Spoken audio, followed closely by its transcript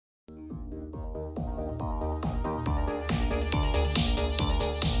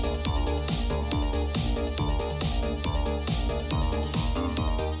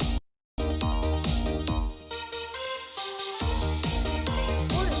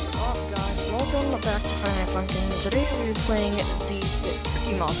welcome back to Friday Night Funkin'. Today we're playing the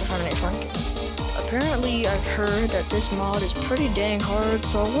cookie mod for Friday Night Funkin'. Apparently, I've heard that this mod is pretty dang hard,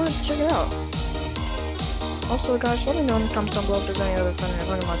 so I wanted to check it out. Also, guys, let me know in the comments down below if there's any other Friday Night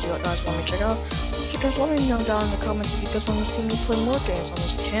Funkin' mods you guys want me to check out. Also, guys, let me know down in the comments if you guys want to see me play more games on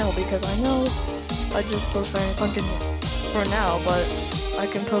this channel, because I know I just post Friday Night Funkin' for now, but I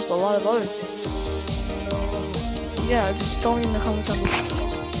can post a lot of other things. So, yeah, just tell me in the comments down below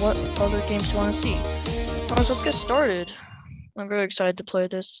what other games do you want to see. Alright, so let's get started. I'm very excited to play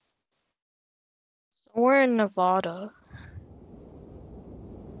this. We're in Nevada.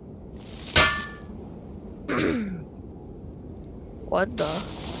 What the?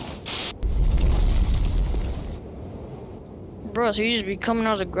 Bro, so you just be coming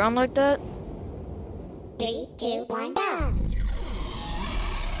out of the ground like that? 3, 2, 1, go!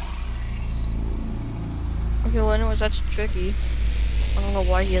 Okay, well anyways, that's tricky. I don't know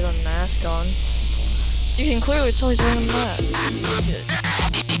why he has a mask on. You can clearly tell he's wearing a mask. Good.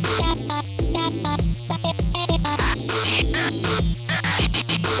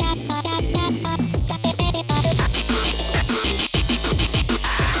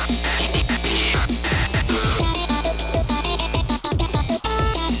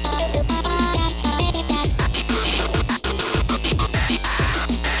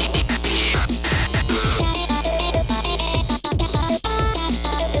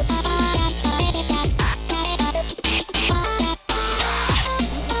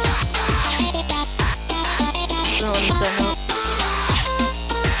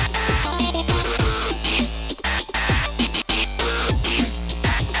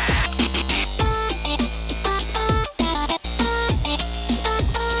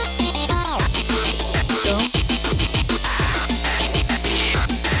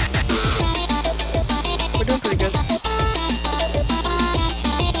 We're doing pretty good.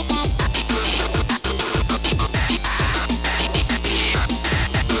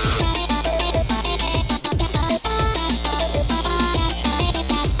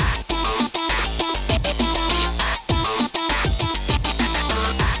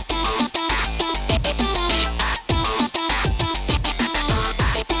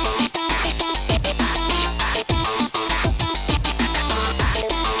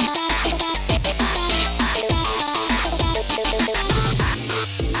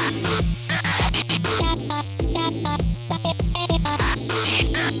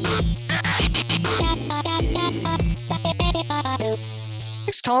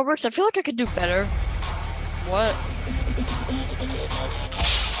 Thanks, Tombergs. I feel like I could do better. What?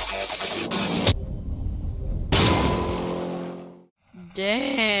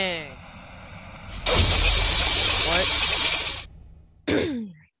 Dang. What?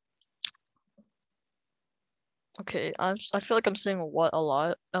 Okay, I feel like I'm saying what a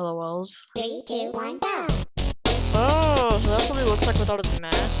lot. LOLs. 3, 2, 1, go! Oh, so that's what he looks like without his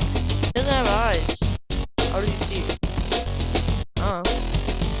mask. He doesn't have eyes. How does he see? Oh.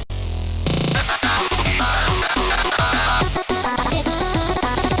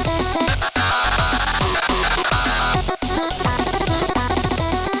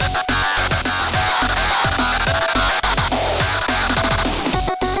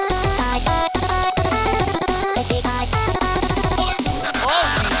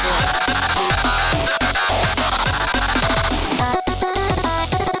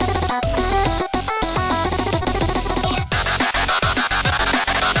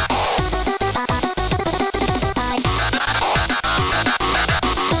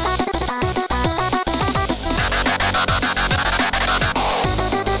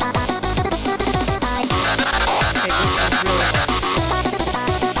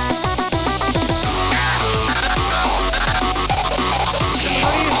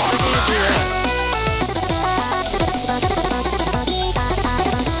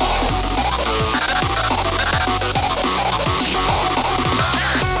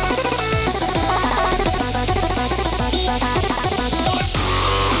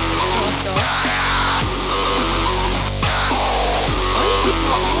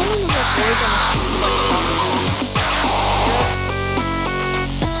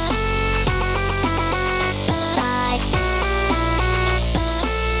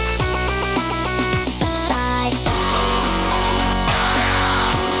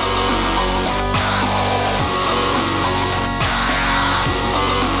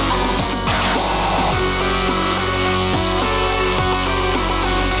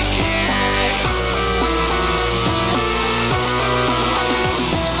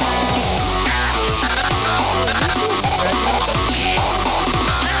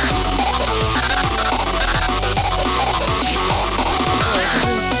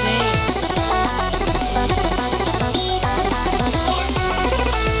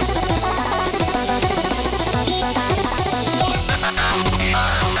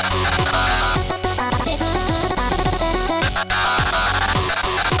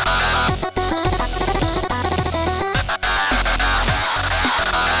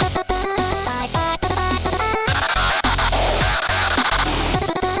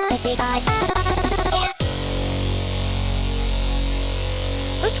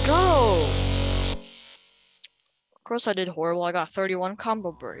 Let's go! Of course I did horrible. I got 31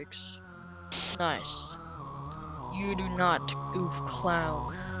 combo breaks. Nice. You do not goof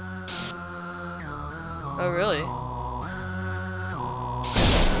clown. Oh, really?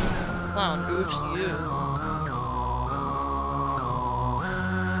 Clown goofs you.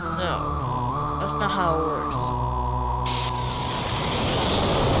 No. That's not how it works.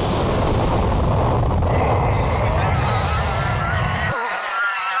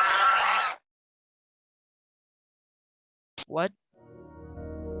 What?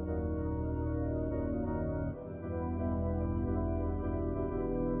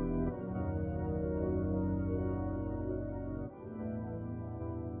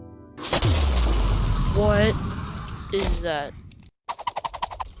 What is that?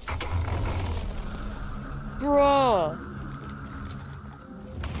 Bruh!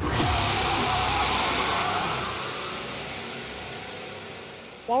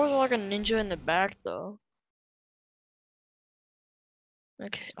 Why was there like a ninja in the back though?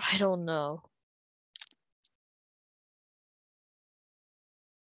 Okay, I don't know.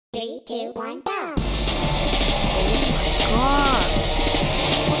 3, 2, 1, go! Oh my god!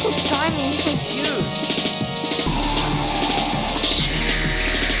 What's so tiny? He's so cute.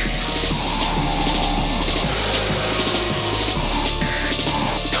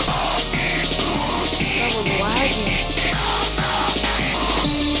 That was lagging.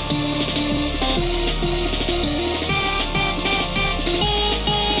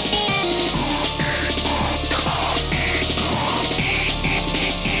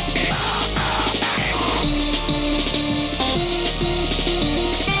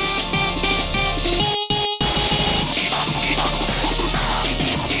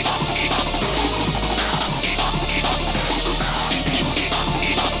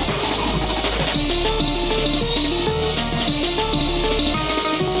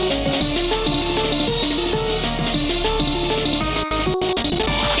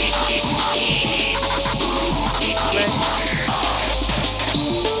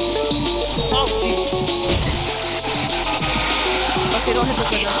 Oh, jeez. Okay, don't hit the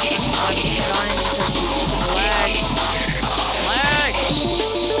window. I'm dying because of lag. Lag!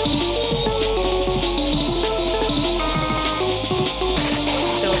 Okay,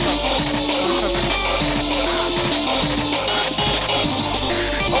 let's go.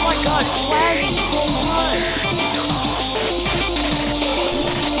 Oh my god, it's lagging so much!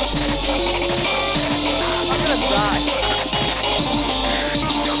 I'm gonna die.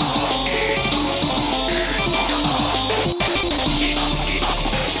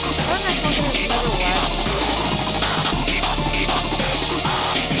 Why am I fucking never lagged?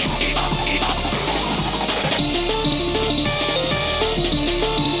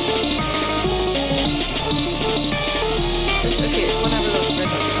 Okay, it's whenever those red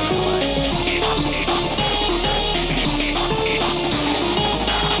ones come to life.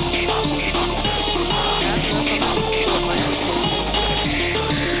 After this, I'm gonna kill my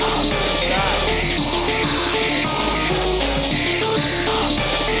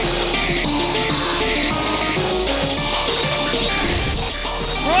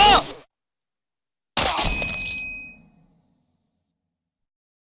Bro!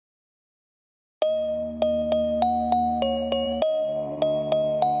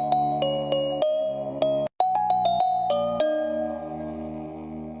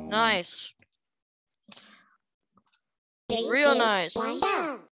 Nice. 3, Real 2, nice. 1,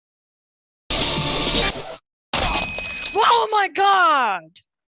 go! Oh my god!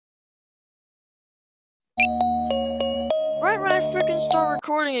 Right when I freaking start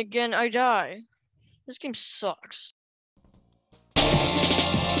recording again, I die. This game sucks.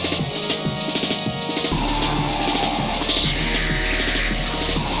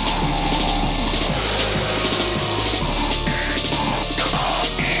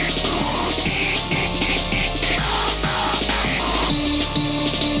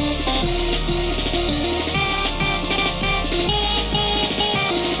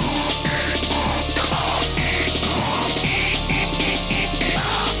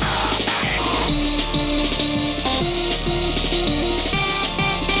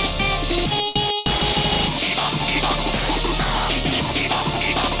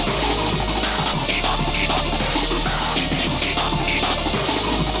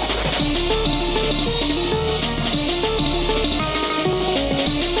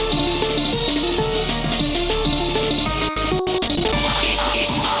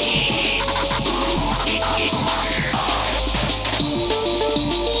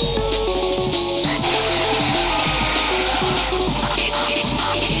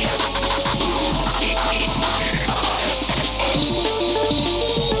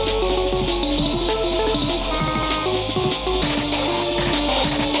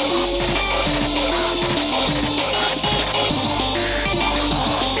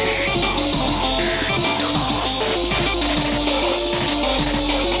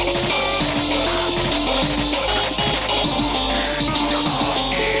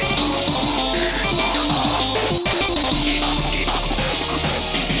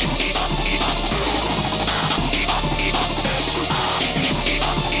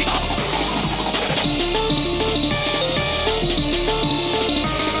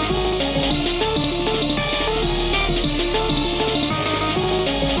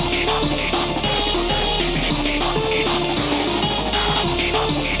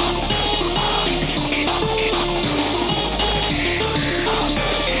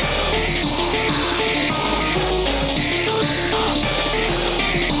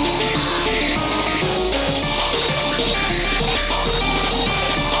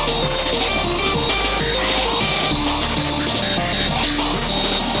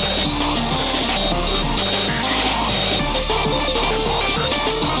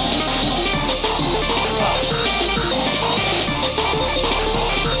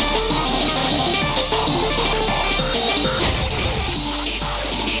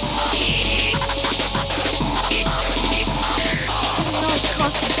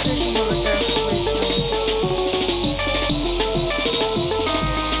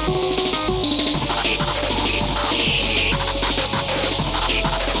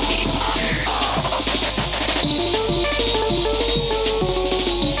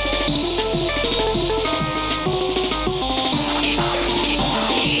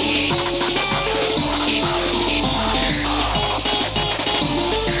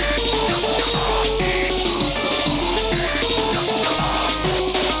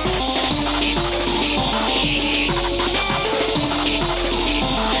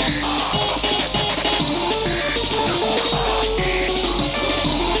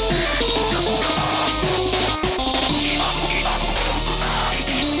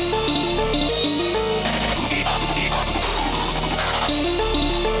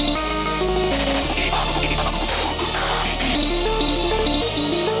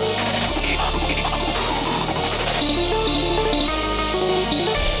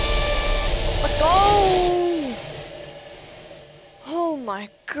 my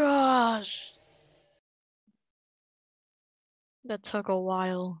gosh. That took a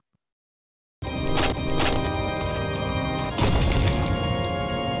while.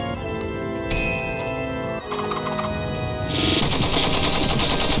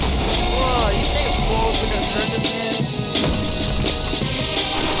 Whoa, you think balls are gonna hurt this man?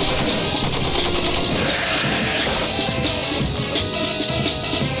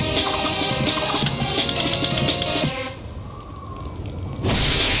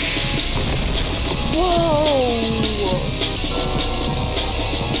 Whoa!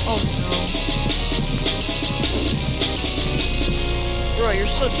 Oh no. Bro, you're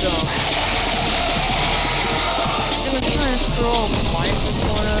so dumb. You're gonna try and throw a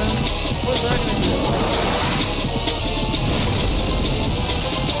microphone at him? What's that gonna do?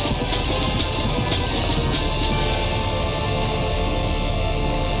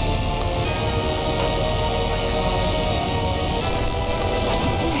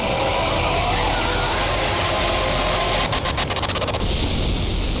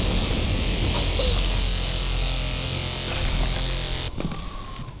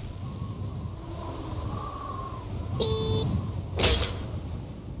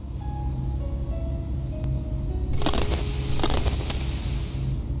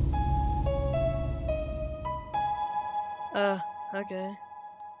 Okay.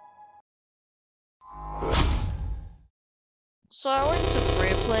 So I went to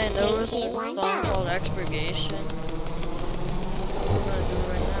free play and there was this song called Expurgation. I'm gonna do it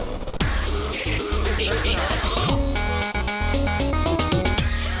right now. Let's try.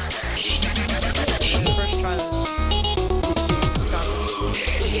 Let's first try this. Got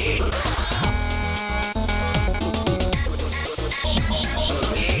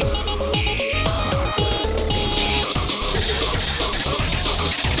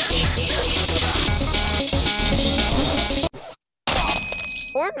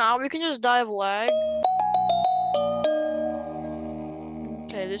Or now we can just die of lag.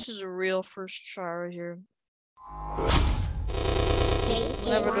 Okay, this is a real first try right here.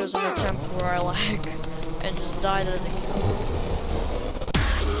 Never goes an attempt where I lag and just die as a kill.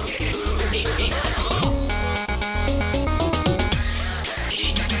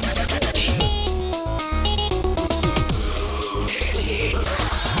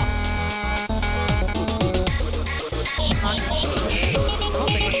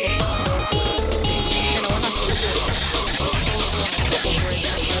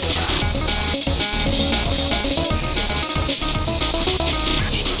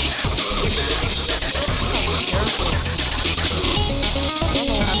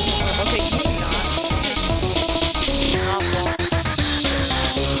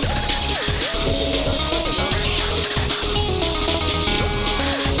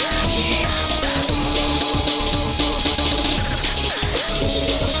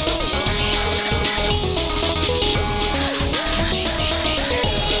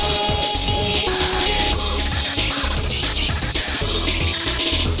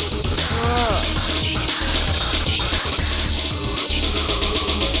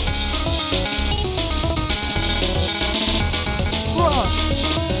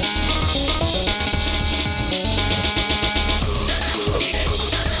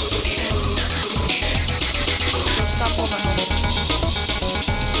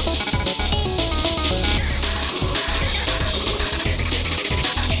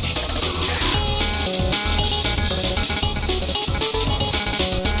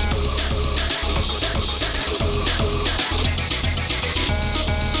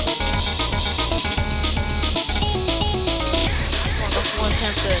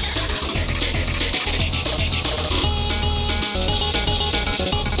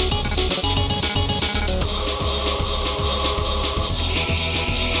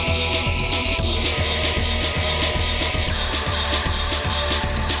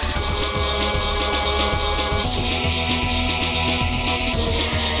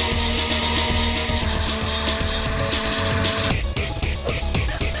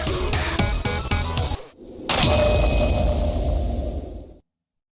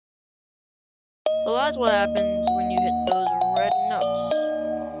 So that's what happens when you hit those red notes.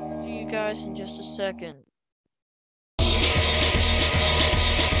 See you guys in just a second.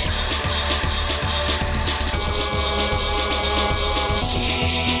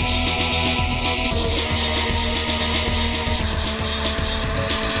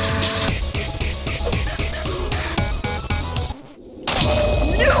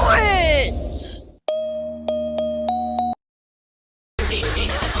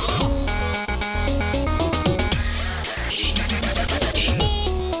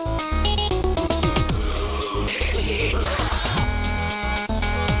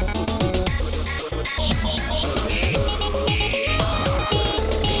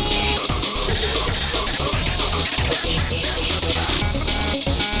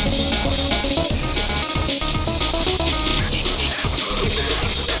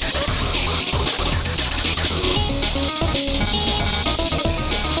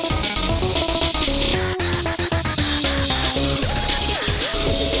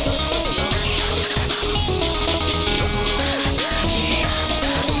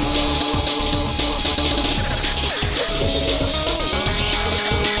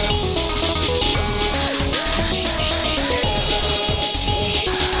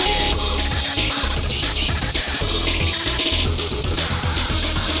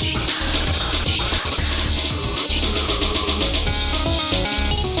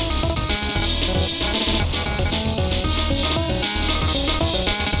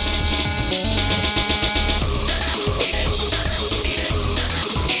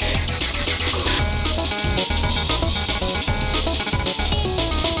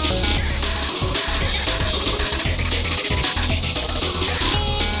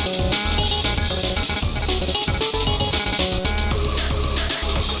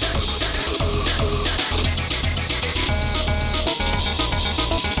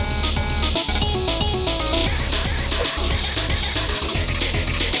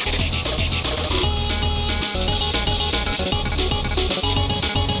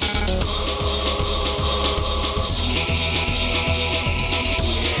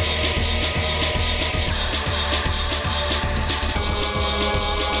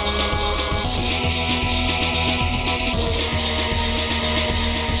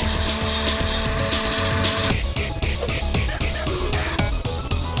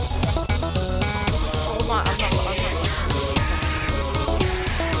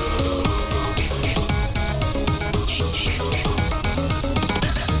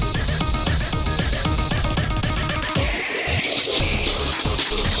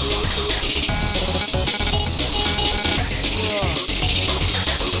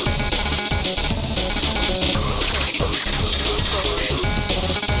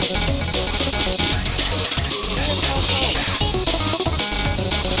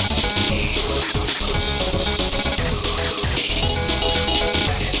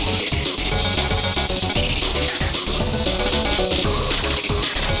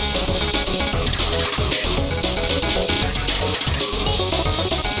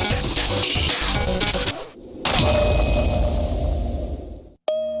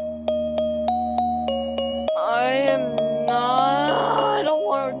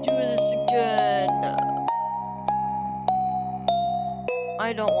 do this again.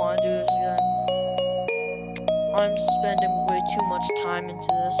 I don't want to do this again. I'm spending way too much time into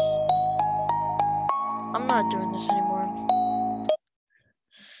this. I'm not doing this anymore.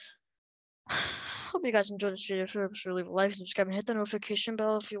 Hope you guys enjoyed this video. If you did, leave a like, subscribe, and hit the notification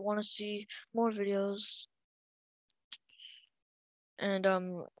bell if you want to see more videos. And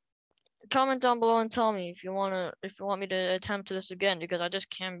comment down below and tell me if you want me to attempt this again, because I just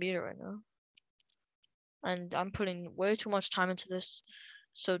can't beat it right now. And I'm putting way too much time into this.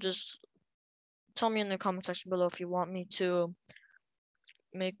 So just tell me in the comment section below if you want me to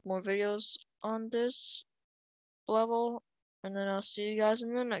make more videos on this level. And then I'll see you guys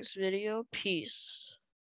in the next video. Peace.